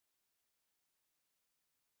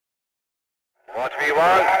What we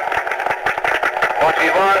want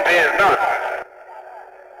is not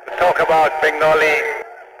to talk about Bengali,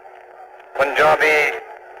 Punjabi,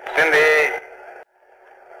 Sindhi.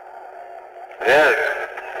 Yes,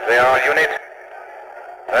 they are units,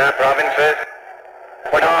 they are provinces.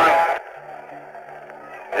 Put on.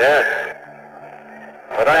 Yes.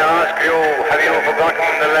 But I ask you, have you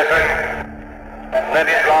forgotten the lesson that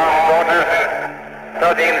Islam taught us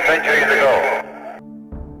 13 centuries ago?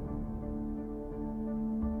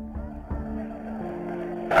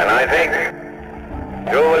 And I think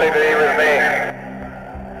you will agree with me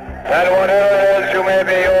that whatever else you may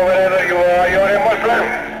be or wherever you are, you're a Muslim.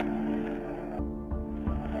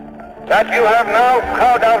 That you have now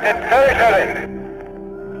carved out a territory,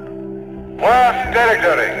 vast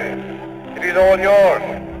territory. It is all yours.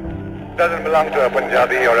 It doesn't belong to a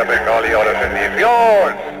Punjabi or a Bengali or a Sindhi. It's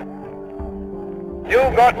yours. You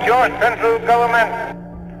got your central government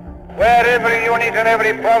where every unit and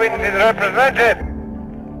every province is represented.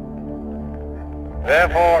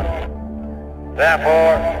 Therefore,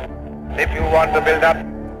 if you want to build up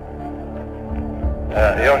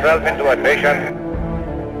yourself into a nation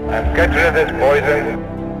and get rid of this poison,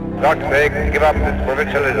 for God's sake, give up this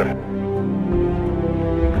provincialism.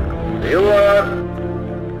 You are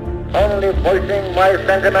only voicing my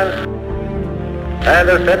sentiments and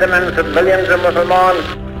the sentiments of millions of Muslims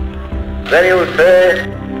when you say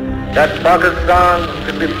that Pakistan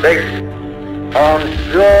should be based on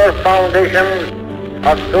pure foundations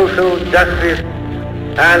of social justice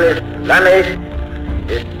and Islamic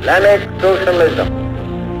socialism,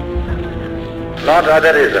 not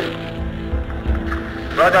otherism.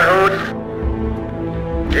 Brotherhood,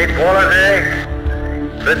 equality,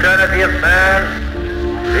 fraternity of man,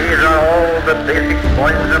 these are all the basic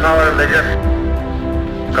points of our religion,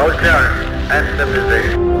 culture and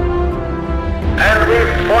civilization. And we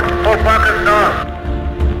fought for Pakistan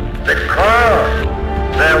because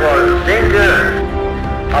there was danger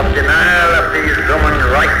of denial of these human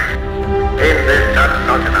rights in this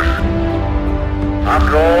subcontinent.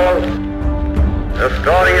 After all, the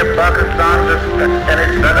story of Pakistan and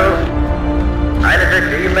its struggle and its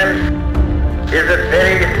achievement is a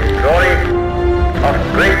very story of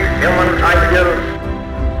great human ideals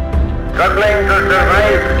struggling to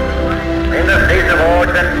survive in the face of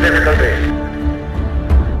odds and difficulties.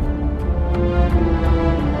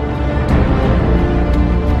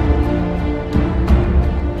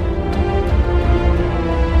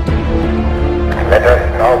 Let us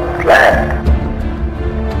now plan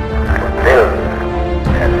to build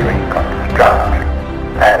and reconstruct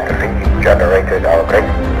and regenerate our great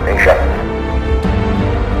nation.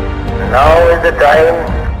 Now is the time,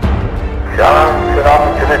 chance and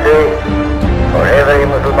opportunity for every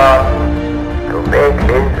Muslim to make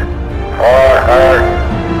his or her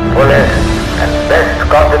fullest and best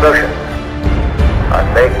contribution and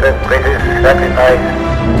make the greatest sacrifice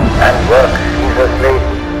and work ceaselessly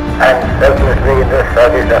and selflessly in the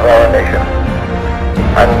service of our nation,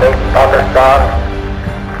 and make Pakistan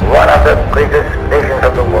one of the greatest nations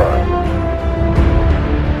of the world.